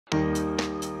I'm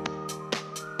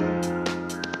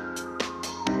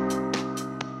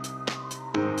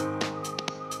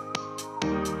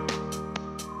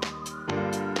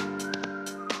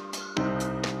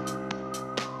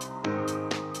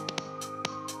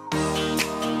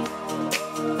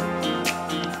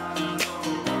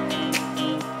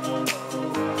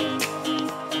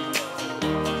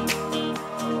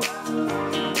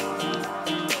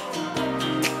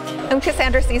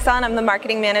Cassandra Cison. I'm the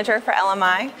marketing manager for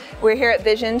LMI. We're here at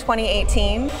Vision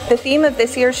 2018. The theme of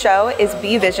this year's show is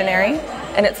Be Visionary,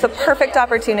 and it's the perfect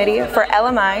opportunity for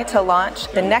LMI to launch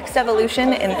the next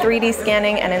evolution in 3D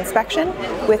scanning and inspection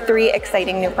with 3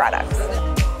 exciting new products.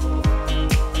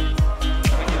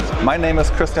 My name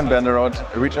is Christian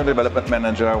Benderoth, Regional Development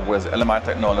Manager with LMI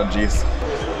Technologies.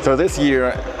 So this year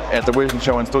at the Vision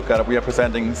Show in Stuttgart, we are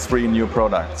presenting 3 new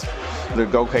products. The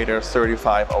GoCater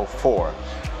 3504.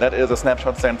 That is a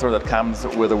snapshot sensor that comes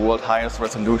with the world's highest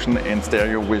resolution in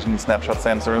stereo vision snapshot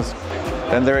sensors.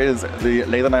 Then there is the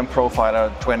LaserDime Profiler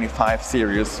 25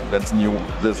 series that's new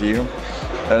this year.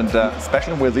 And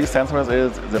special with these sensors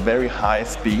is the very high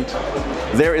speed.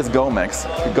 There is GoMax.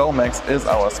 GoMax is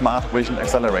our smart vision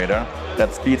accelerator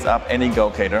that speeds up any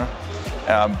GoCater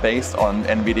based on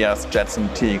NVIDIA's Jetson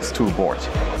TX2 board.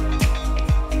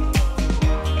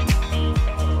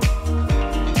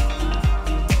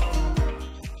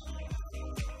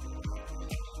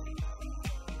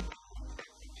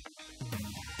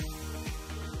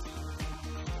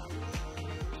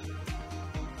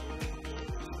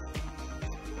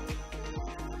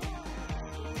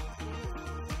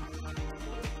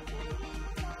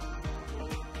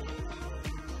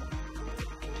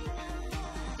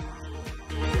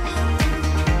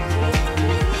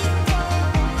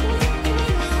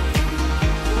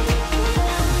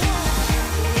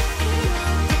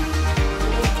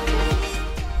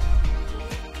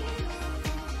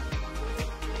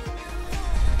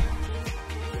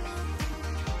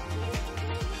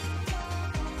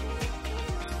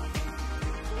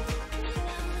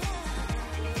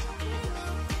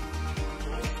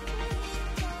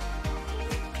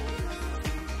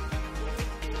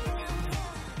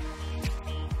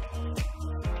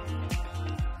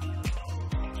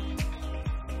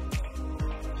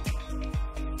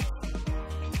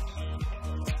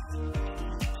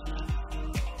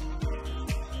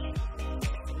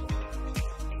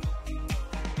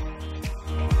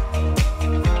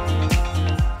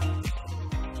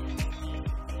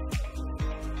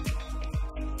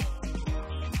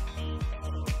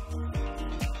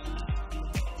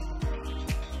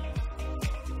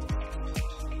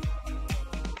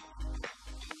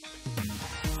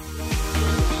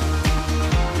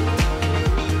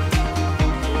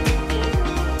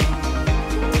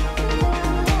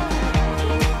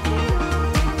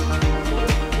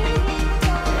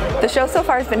 The show so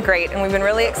far has been great, and we've been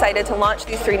really excited to launch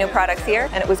these 3 new products here,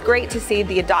 and it was great to see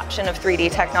the adoption of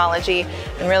 3D technology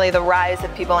and really the rise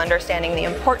of people understanding the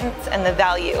importance and the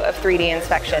value of 3D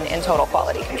inspection in total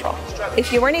quality control.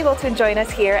 If you weren't able to join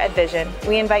us here at Vision,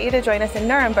 we invite you to join us in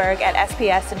Nuremberg at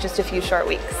SPS in just a few short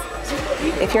weeks.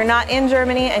 If you're not in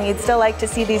Germany and you'd still like to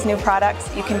see these new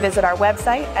products, you can visit our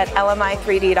website at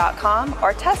lmi3d.com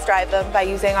or test drive them by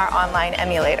using our online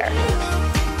emulator.